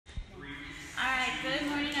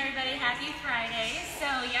Happy Friday. So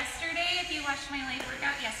yesterday, if you watched my leg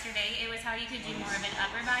workout yesterday, it was how you could do more of an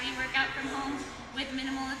upper body workout from home with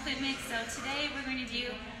minimal equipment. So today we're going to do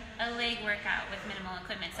a leg workout with minimal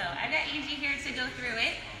equipment. So I've got Angie here to go through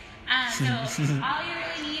it. So all you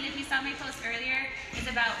really need, if you saw my post earlier, is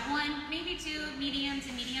about 1, maybe 2 medium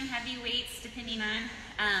to medium heavy weights, depending on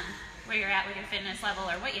where you're at with your fitness level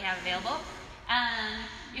or what you have available.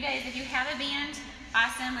 You guys, if you have a band,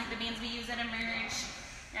 awesome, like the bands we use at Emerge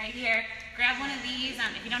right here, grab one of these.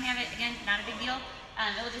 If you don't have it, again, not a big deal.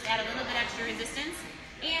 It will just add a little bit extra resistance.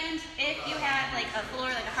 And if you have like a floor,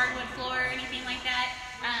 like a hardwood floor or anything like that,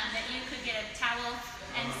 that you could get a towel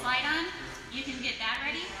and slide on, you can get that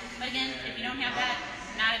ready. But again, if you don't have that,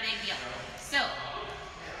 not a big deal. So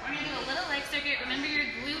we're going to do a little leg circuit. Remember, your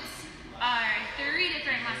glutes are 3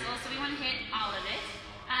 different muscles, so we want to hit all of it.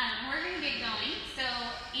 We're going to get going. So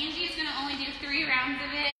Angie is going to only do 3 rounds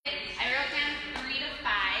of it. I wrote down 3 to 5.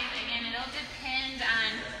 Again, it'll depend on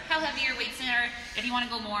how heavy your weights are. If you want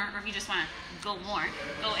to go more, or if you just want to go more,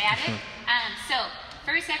 go at it. So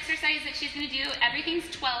first exercise that she's going to do, everything's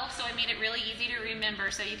 12, so I made it really easy to remember,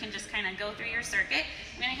 so you can just kind of go through your circuit.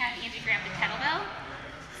 I'm going to have Angie grab the kettlebell.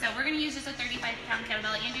 So we're going to use just a 35-pound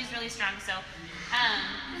kettlebell. Angie's really strong, so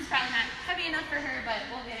this is probably not heavy enough for her, but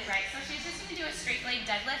we'll get it right. So she's just going to do a straight leg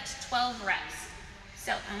deadlift, 12 reps.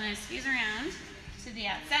 So I'm going to squeeze around to the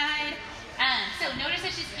outside. So notice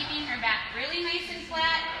that she's keeping her back really nice and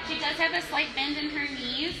flat. She does have a slight bend in her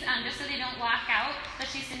knees, just so they don't lock out, but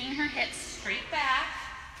she's sending her hips straight back.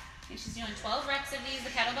 And she's doing 12 reps of these. The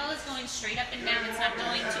kettlebell is going straight up and down. It's not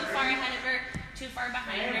going too far ahead of her, too far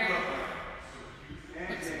behind her.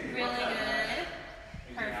 Looks really good.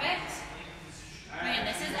 Perfect. Again,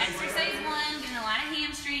 this is exercise 1, getting a lot of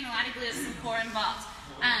hamstring, a lot of glutes and core involved.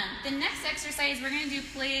 The next exercise, we're going to do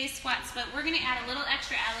plie squats, but we're going to add a little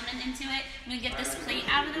extra element into it. I'm going to get this plate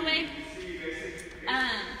out of the way.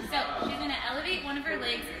 So she's going to elevate one of her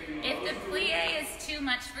legs. If the plie is too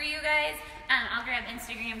much for you guys, I'll grab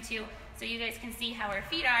Instagram too, so you guys can see how her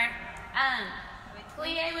feet are.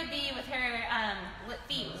 Plie would be with her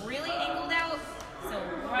feet really angled out, so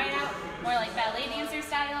right out, more like ballet dancer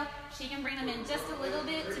style. She can bring them in just a little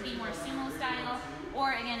bit to be more sumo style.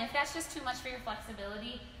 Or again, if that's just too much for your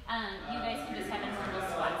flexibility, you guys can just have a normal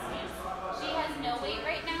squat stance. She has no weight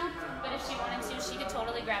right now, but if she wanted to, she could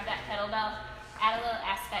totally grab that kettlebell, add a little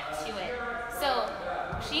aspect to it. So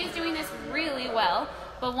she is doing this really well.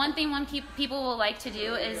 But one thing people will like to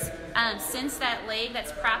do is, since that leg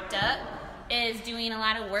that's propped up is doing a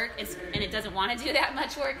lot of work, and it doesn't want to do that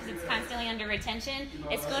much work because it's constantly under retention,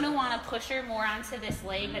 it's going to want to push her more onto this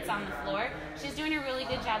leg that's on the floor. She's doing a really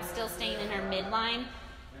good job still staying in her midline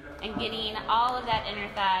and getting all of that inner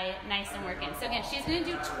thigh nice and working. So again, she's going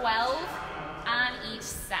to do 12 on each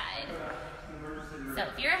side. So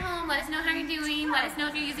if you're at home, let us know how you're doing. Let us know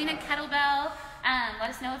if you're using a kettlebell. Let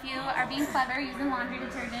us know if you are being clever using laundry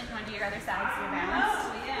detergent. You want to do your other side so you're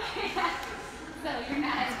balanced. Oh, yeah. So you're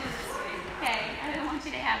not as good this way. Okay, I don't want you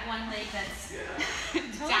to have one leg that's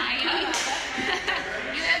dying.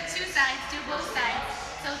 You have 2 sides, do both sides.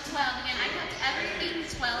 So 12. Again, I kept everything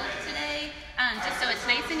 12 today, just so it's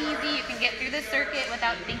nice and easy. You can get through the circuit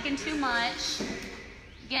without thinking too much.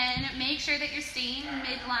 Again, make sure that you're staying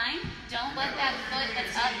midline. Don't let that foot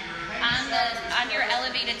that's up on your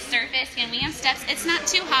elevated surface. Again, we have steps. It's not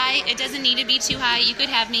too high. It doesn't need to be too high. You could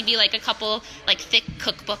have maybe like a couple like thick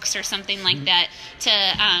cookbooks or something like that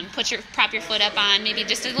to prop your foot up on. Maybe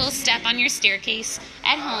just a little step on your staircase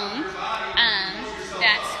at home.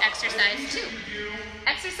 That's exercise 2.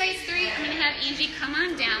 Exercise 3, I'm going to have Angie come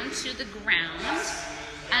on down to the ground.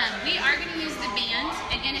 We are going to use the band.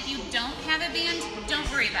 Again, if you don't have a band, don't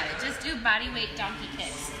worry about it. Just do body weight donkey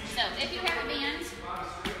kicks. So if you have a band,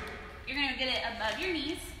 you're going to get it above your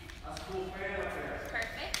knees.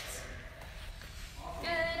 Perfect.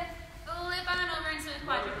 Good. Flip on over into the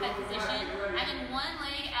quadruped position. I'm in one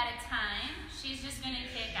leg at a time. She's just going to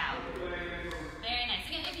kick out. Very nice.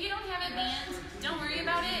 Again, if you don't have a band, don't worry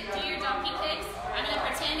about it. Do your donkey kicks. I'm going to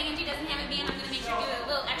pretend Angie doesn't have a band. I'm going to make sure you do a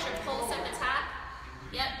little extra pulse at the top.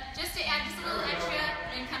 Yep, just to add just a little extra,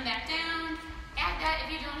 then come back down. Add that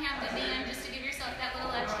if you don't have the band, just to give yourself that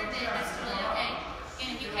little extra bit. That's totally okay. And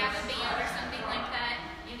if you have a band or something like that,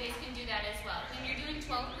 you guys can do that as well. When you're doing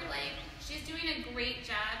 12 per leg, she's doing a great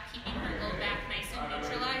job keeping her low back nice and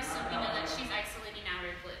neutralized, so we know that she's isolating out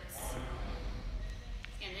her glutes.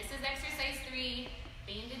 And this is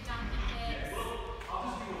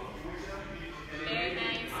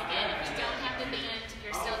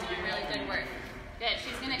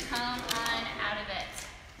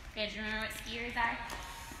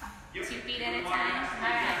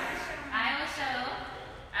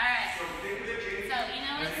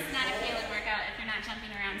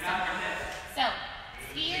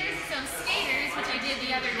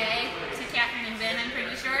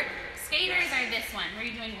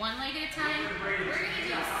leg at a time. We're going to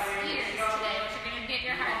do skiers today, which are going to get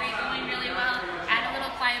your heart rate going really well. Add a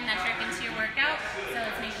little plyometric into your workout. So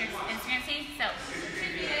let's make sure it's Instagram safe. So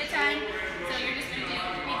 2 feet at a time. So you're just going to do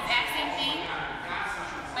the exact same thing,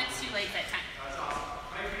 but 2 legs at a time.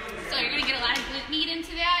 So you're going to get a lot of glute med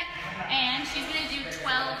into that. And she's going to do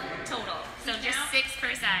 12 total. So just 6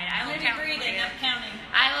 per side. I will count. Breathing, I'm counting.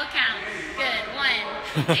 I will count. Good.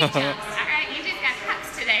 1. Big jumps. All right, you just got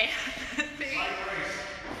cups today. 3,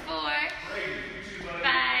 4,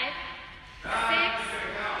 5, 6,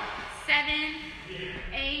 7,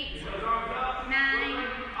 8, 9,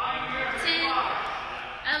 10,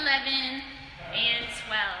 11, and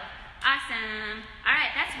 12. Awesome. All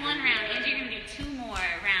right, that's 1 round. And you're going to do 2 more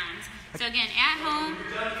rounds. So again, at home,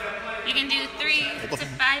 you can do 3 to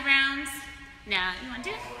 5 rounds. No, you want to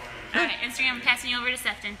do it? All right, Instagram, I'm passing you over to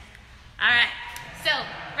Sefton. All right, so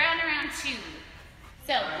around 2.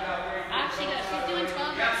 So off she goes. She's doing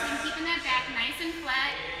 12 reps and keeping that back nice and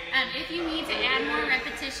flat. If you need to add more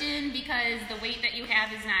repetition because the weight that you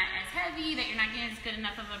have is not as heavy, that you're not getting as good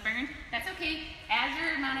enough of a burn, that's okay. Add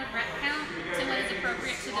your amount of rep count to what is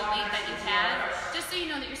appropriate to the weight that you have, just so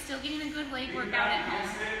you know that you're still getting a good leg workout at home.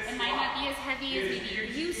 It might not be as heavy as maybe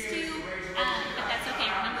you're used to, but that's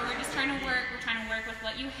okay. Remember, we're just trying to work. We're trying to work with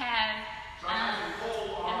what you have, and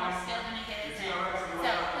we're still going to get it in.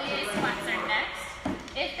 So plie squats are next.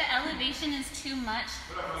 If the elevation is too much,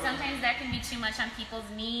 sometimes that can be too much on people's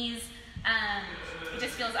knees. It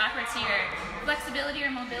just feels awkward to your flexibility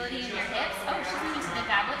or mobility in your hips. Oh, she's moving to the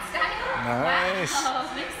goblet style. Nice.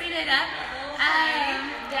 Wow, mixing it up.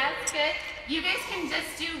 That's good. You guys can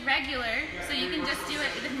just do regular, so you can just do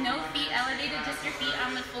it with no feet elevated, just your feet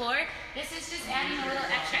on the floor. This is just adding a little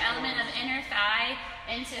extra element of inner thigh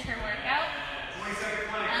into her workout.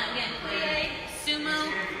 Again, plie,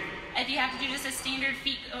 sumo. If you have to do just a standard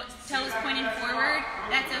toes pointing forward,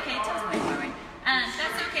 that's okay. Toes pointing forward.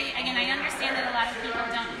 That's okay. Again, I understand that a lot of people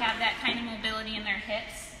don't have that kind of mobility in their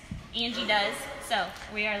hips. Angie does, so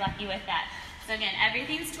we are lucky with that. So again,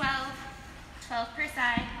 everything's 12 per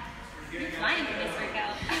side. You're flying for this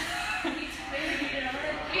workout.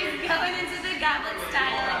 She's going into the goblet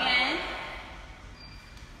style again.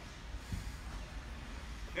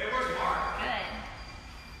 Good.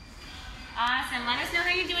 Awesome. Let us know how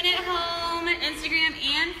you're doing at home, Instagram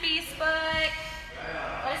and Facebook.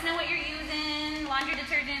 Let us know what you're using. Laundry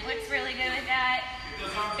detergent looks really good with that.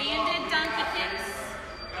 Banded donkey kicks.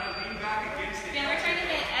 Again, we're trying to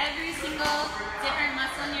hit every single different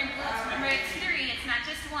muscle in your glutes. Remember, it's 3. It's not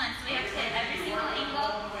just 1. So we have to hit every single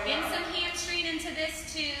angle. Get some hamstring into this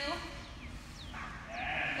too.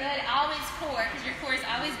 Good. Always core, because your core is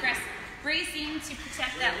always bracing to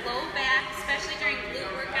protect that low back, especially during glute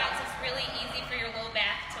workouts. It's really easy for your low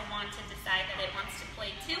back to want to decide that it wants to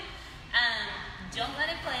play too. Don't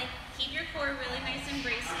let it play. Keep your core really nice and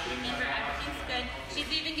braced. Remember, everything's good.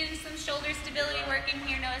 She's even getting some shoulder stability working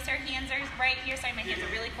here. Notice her hands are right here. Sorry, my hands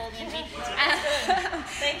are really cold, Angie.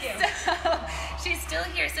 Thank you. So she's still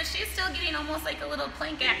here. So she's still getting almost like a little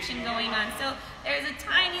plank action going on. So there's a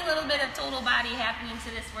tiny little bit of total body happening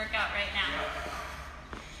to this workout right now.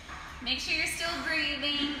 Make sure you're still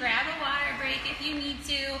breathing. Grab a water break if you need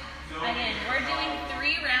to. Again, we're doing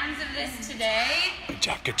 3 rounds of this today. Good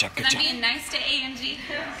job, good job, good I'm job. being nice to Angie.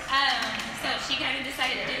 So she kind of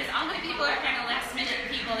decided to do this. All my people are kind of last minute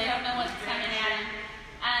people. They don't know what's coming at them.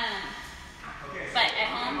 But at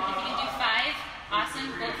home, if you can do 5,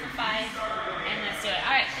 awesome. Go for 5, and let's do it.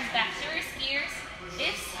 All right, she's back to her skiers.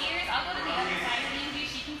 If skiers, I'll go to the other side of Angie.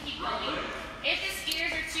 She can keep going. If the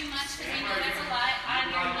skiers are too much, because I know that's a lot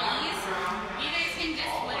on your knees, you guys can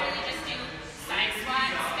just literally just do side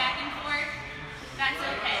squats back and forth. That's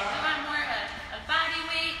okay. We want more of a body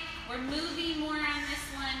weight. We're moving more on this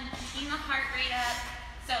one, keeping the heart rate up.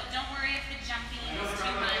 So don't worry if the jumping is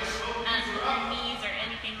too much with your knees or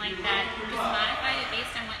anything like that. Just modify it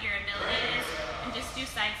based on what your ability is and just do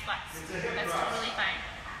side squats. That's totally fine.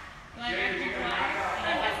 You want to grab a drink of water? You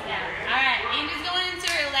want to pass it down? All right, Angie's going into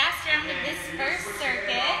her last round of this first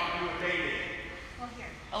circuit.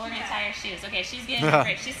 Oh, we're going to tie her shoes. Okay, she's getting a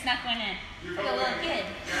break. She snuck one in. Like a little kid.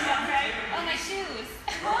 Oh, my shoes.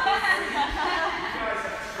 All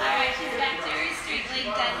right, she's back to her straight leg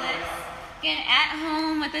deadlifts. Again, at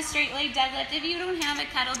home with a straight leg deadlift, if you don't have a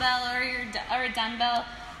kettlebell or a dumbbell,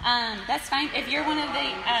 that's fine. If you're one of the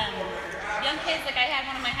young kids, like I had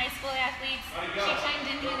one of my high school athletes, she chimed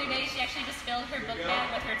in the other day. She actually just filled her book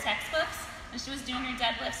bag with her textbooks, and she was doing her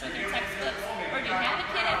deadlifts with her textbooks. Or if you have a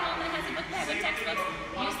kid at home that has a book bag with textbooks,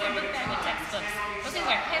 use their book bag with textbooks. Those things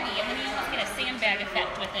are heavy, and then you almost get a sandbag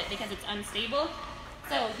effect with it because it's unstable.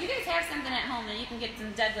 So you guys have something at home that you can get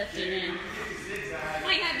some deadlifting in.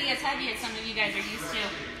 Might not be as heavy as some of you guys are used to,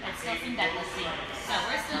 but still some deadlifting. So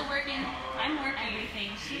we're still working. I'm working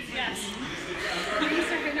everything. She's working.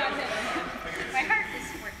 My heart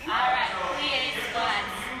is working. All right, plie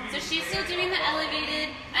squats. So she's still doing the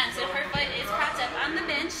elevated, so her foot is propped up on the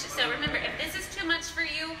bench. So remember, if this is too much for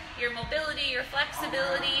you, your mobility, your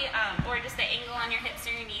flexibility, or just the angle on your hips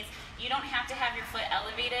or your knees, you don't have to have your foot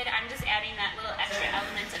elevated. I'm just adding that little extra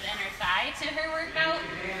element of inner thigh to her workout.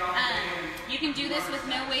 You can do this with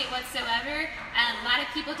no weight whatsoever. A lot of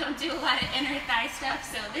people don't do a lot of inner thigh stuff,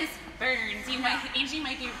 so this burns. Angie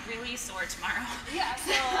might be really sore tomorrow. Yeah,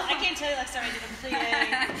 so I can't tell you last time I did a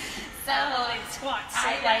plie So squats.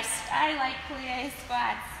 I like plie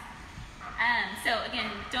squats. So again,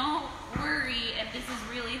 don't worry if this is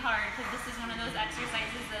really hard, because this is one of those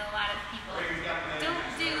exercises that a lot of people don't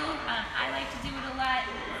do. I like to do it a lot.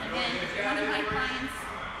 Again, if you're one of my clients,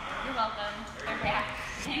 you're welcome. They're back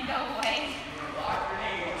and go away.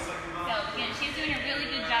 So again, she's doing a really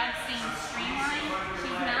good job staying streamlined.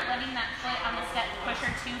 She's not letting that foot on the step push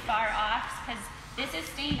her too far off, because this is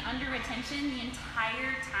staying under retention the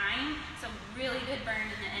entire time. So really good burn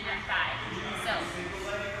in the inner thigh. So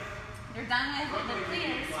you're done with the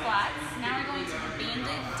plie squats. Now we're going to the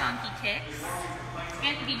banded donkey kicks.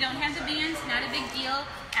 And if you don't have the band, not a big deal.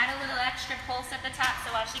 Add a little extra pulse at the top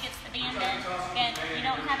so while she gets the band in. And if you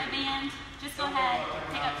don't have a band, just go ahead,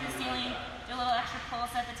 pick up to the ceiling, do a little extra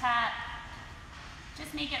pulse at the top.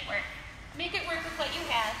 Just make it work. Make it work with what you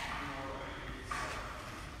have.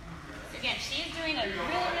 Again, she is doing a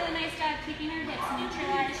really nice job keeping her hips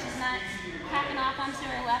neutralized. She's not popping off onto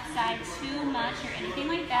her left side too much or anything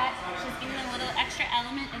like that. She's giving a little extra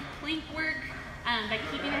element of plank work by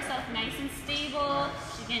keeping herself nice and stable.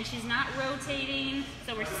 Again, she's not rotating,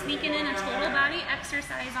 so we're sneaking in a total body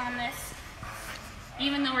exercise on this,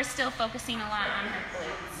 even though we're still focusing a lot on her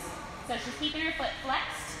glutes. So she's keeping her foot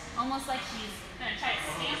flexed, almost like she's going to try to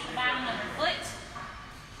stamp the bottom of her foot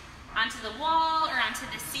onto the wall or onto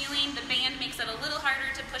the ceiling. The band makes it a little harder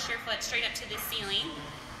to push your foot straight up to the ceiling.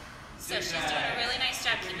 So she's doing a really nice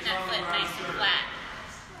job keeping that foot nice and flat.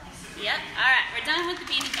 Yep, all right, we're done with the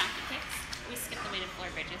banded donkey kicks. We skipped the weighted floor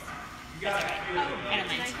bridges. That's all right. I don't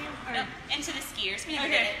mind. Nope, into the skiers. We never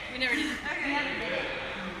did it. We never did it. We never did it.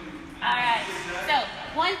 All right, so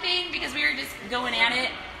one thing, because we were just going at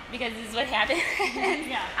it, because this is what happened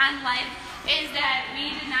on live, is that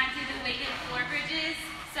we did not do the weighted floor bridges.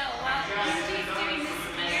 So while Angie's doing the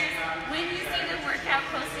skiers, when you see the workout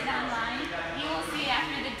posted online, you will see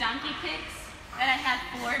after the donkey kicks that I have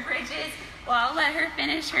floor bridges. Well, I'll let her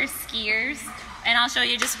finish her skiers, and I'll show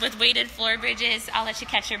you just with weighted floor bridges. I'll let you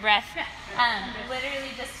catch your breath.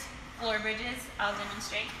 Literally just floor bridges. I'll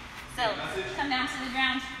demonstrate. So come down to the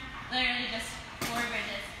ground, literally just floor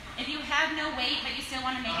bridges. If you have no weight but you still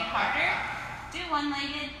want to make it harder, do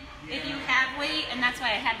one-legged. If you have weight, and that's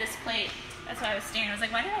why I had this plate. That's why I was staring. I was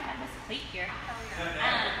like, why did I have this plate here?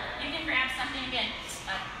 You can grab something, again,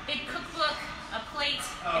 a big cookbook, a plate.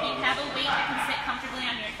 If you have a weight that can sit comfortably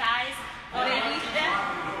on your thighs,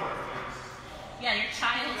 yeah, your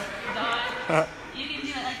child, your dog, you can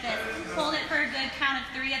do it like this. Hold it for a good count of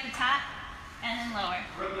 3 at the top, and then lower.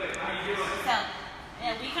 So,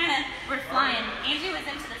 yeah, we kind of were flying. Angie was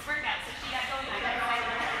into this workout, so she got going. I got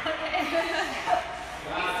excited.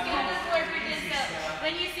 So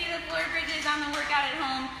when you see the floor bridges on the workout at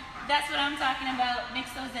home, that's what I'm talking about. Mix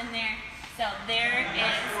those in there. So there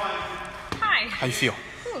is. Hi. How you feel?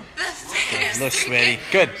 A little sweaty.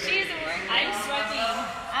 Good. She's working. I'm sweating.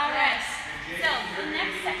 All right. So the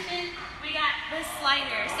next section, we got the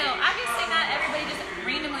slider. So obviously not everybody just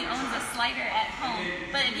randomly owns a slider at home.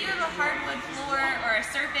 But if you have a hardwood floor or a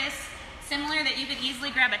surface similar that you could easily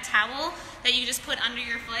grab a towel that you just put under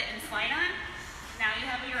your foot and slide on, now you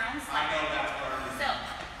have your own slider. So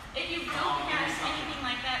if you don't have anything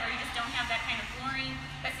like that, or you just don't have that kind of flooring,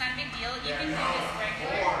 that's not a big deal. You can do this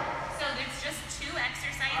regular. So there's just 2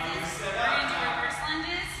 exercises. We're going to do reverse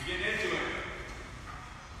lunges.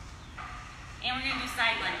 And we're going to do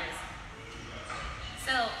side lunges.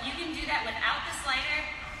 So you can do that without the slider.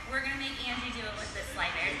 We're going to make Angie do it with the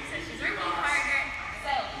slider. So she's working harder.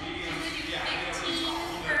 So she's going to do 15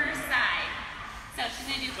 per side. So she's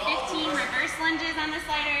going to do 15 reverse lunges on the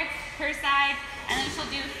slider per side, and then she'll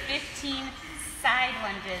do 15 side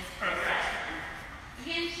lunges per side.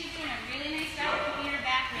 Again, she's doing a really nice job keeping her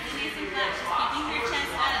back really nice and flat. She's keeping her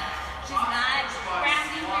chest up. She's not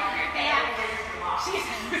rounding through her back. She's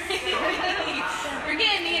really, we're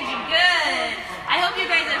getting Angie good. I hope you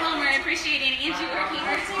guys at home are appreciating Angie working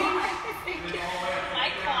her too.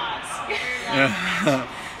 My quads. Yeah.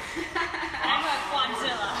 I'm a quad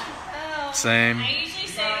Same. I usually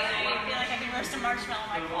say I feel like I can roast a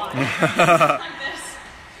marshmallow in my quad. Like this.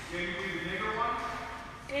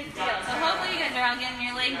 Good deal. So hopefully you guys are all getting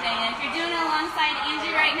your leg day. And if you're doing it alongside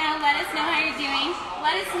Angie right now, let us know how you're doing.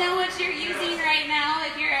 Let us know what you're using right now.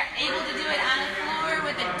 If you're able to do it on the floor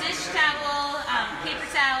with a dish towel, paper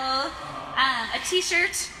towel, a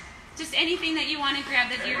t-shirt, just anything that you want to grab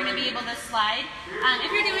that you're going to be able to slide. If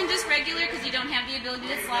you're doing just regular because you don't have the ability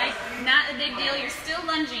to slide, not a big deal. You're still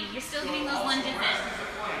lunging. You're still getting those lunges in.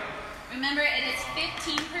 Remember, it is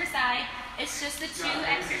 15 per side. It's just the 2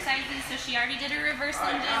 exercises. So she already did her reverse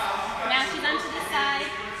lunges. Now she's onto the side.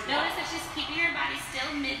 Notice that she's keeping her body still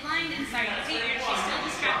midline inside her feet. She's still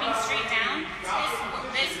just dropping straight down.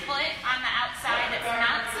 This foot on the outside that's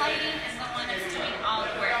not sliding is the one that's doing all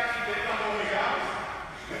the work.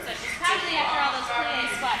 So she's probably, after all those play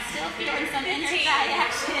squats, still feeling some inner thigh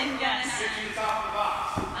action going on.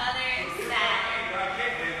 Other side.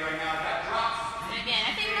 Again,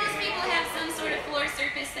 I think most people have some sort of floor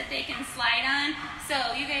surface that they can slide on, so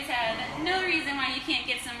you guys have no reason why you can't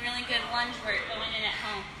get some really good lunge work going in at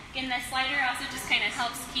home. Again, the slider also just kind of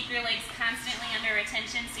helps keep your legs constantly under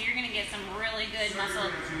retention, so you're going to get some really good muscle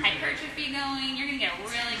hypertrophy going. You're going to get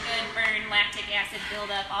really good burn, lactic acid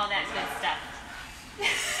buildup, all that good stuff.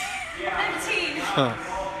 13.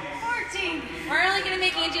 14. We're only going to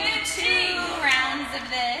make Angie do 2 rounds of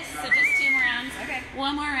this, so just 2 more rounds. Okay.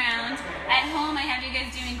 1 more round. At home, I have you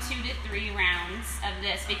guys doing 2 to 3 rounds of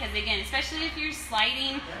this because, again, especially if you're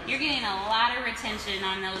sliding, you're getting a lot of retention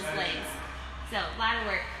on those legs. So, a lot of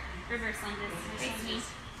work. Reverse lunges. Face me.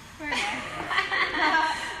 Where am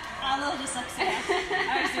I? A little dyslexia. I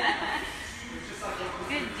always do that.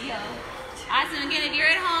 Good deal. Awesome. Again, if you're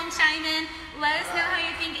at home, chime in. Let us know how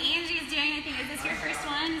you think Angie is doing. I think, is this your first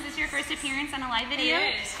one? Is this your first appearance on a live video?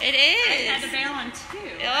 It is. It is. I had to bail on 2.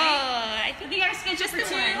 Oh, I think I was scheduled just for the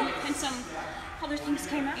 2, one. and some other things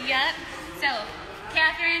came up. Yep. So,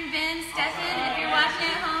 Catherine, Ben, Stefan, if you're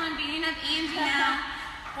watching at home and beating up Angie now.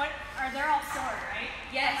 What? They're all sore, right?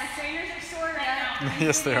 Yes. Our trainers are sore right now.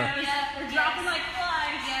 Yes, they are. Yep. We're dropping like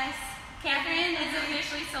flies. Yes. Catherine is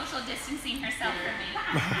officially social distancing herself from me.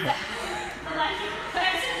 Like,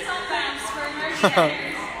 Pepsi sometimes for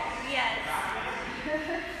emergencies. Yes. Good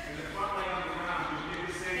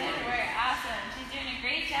work. Awesome. She's doing a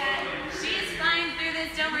great job. She's flying through this.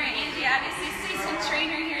 Don't worry, Angie. Obviously, seasoned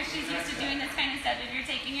trainer here. She's used to doing this kind of stuff. If you're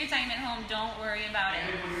taking your time at home, don't worry about it.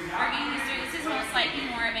 We're getting this through. This is most likely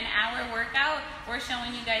more of an hour workout. We're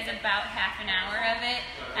showing you guys about half an hour of it.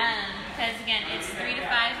 Because, again, it's 3 to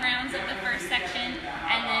 5 rounds of the first section,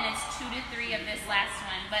 and then it's 2 to 3 of this last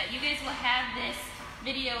one. But you guys will have this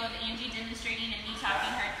video of Angie demonstrating and me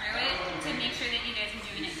talking her through it to make sure that you guys are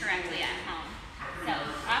doing it correctly at home. So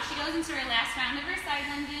off she goes into her last round of her side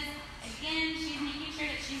lunges. Again, she's making sure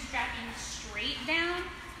that she's dropping straight down.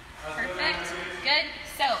 Perfect. Good.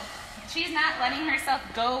 So she's not letting herself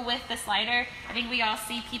go with the slider. I think we all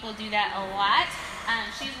see people do that a lot.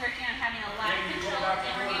 She's working on having a lot of control,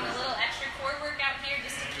 and we're getting a little extra core workout here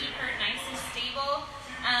just to keep her nice and stable.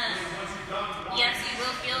 Yes, you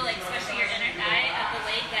will feel like, especially your inner thigh of the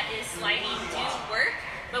leg that is sliding, do work,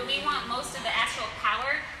 but we want most of the actual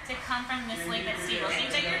power to come from this leg that's stable. It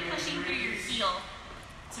means that you're pushing through your heel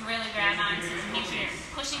to really grab on to make sure you're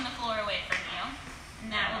pushing the floor away from you,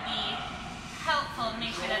 and that will be helpful to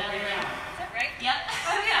make sure that other leg. Is that right? Yep.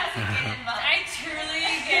 Oh yeah. Get involved. I truly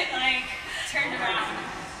get like turned around,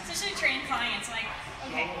 especially training clients. Like,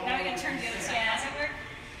 okay, now we gotta turn to the other side. Yeah. Does it work?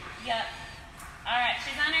 Yep. All right,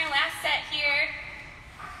 she's on her last set here.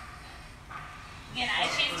 Again,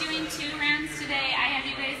 she's doing 2 rounds today. I have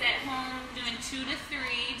you guys at home doing 2 to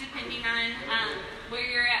 3, depending on where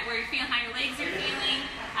you're at, where you're feeling, how your legs are feeling,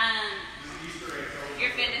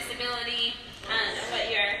 your fitness ability,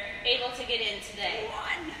 what you're able to get in today.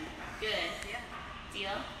 1. Good.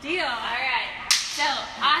 Yeah. Deal? All right. So,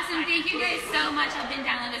 awesome. Thank you guys so much. I've been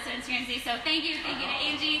downloading this on Instagram today. So, thank you. Thank you to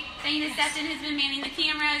Angie. Thank you to Stefan, who's been manning the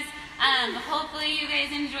cameras. Hopefully you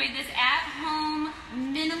guys enjoyed this at-home,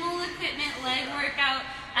 minimal equipment leg workout.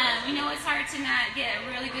 We know it's hard to not get a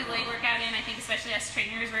really good leg workout in. I think especially us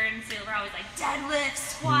trainers, we're always like deadlift,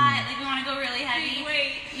 squat, like we want to go really heavy.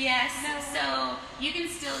 Wait. Yes, so you can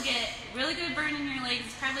still get really good burn in your legs.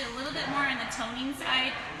 It's probably a little bit more on the toning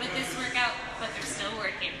side with this workout, but they're still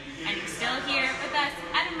working. And you're still here with us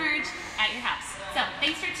at Emerge at your house. So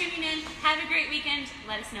thanks for tuning in. Have a great weekend.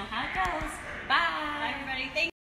 Let us know how it goes. Bye. Bye everybody. Thank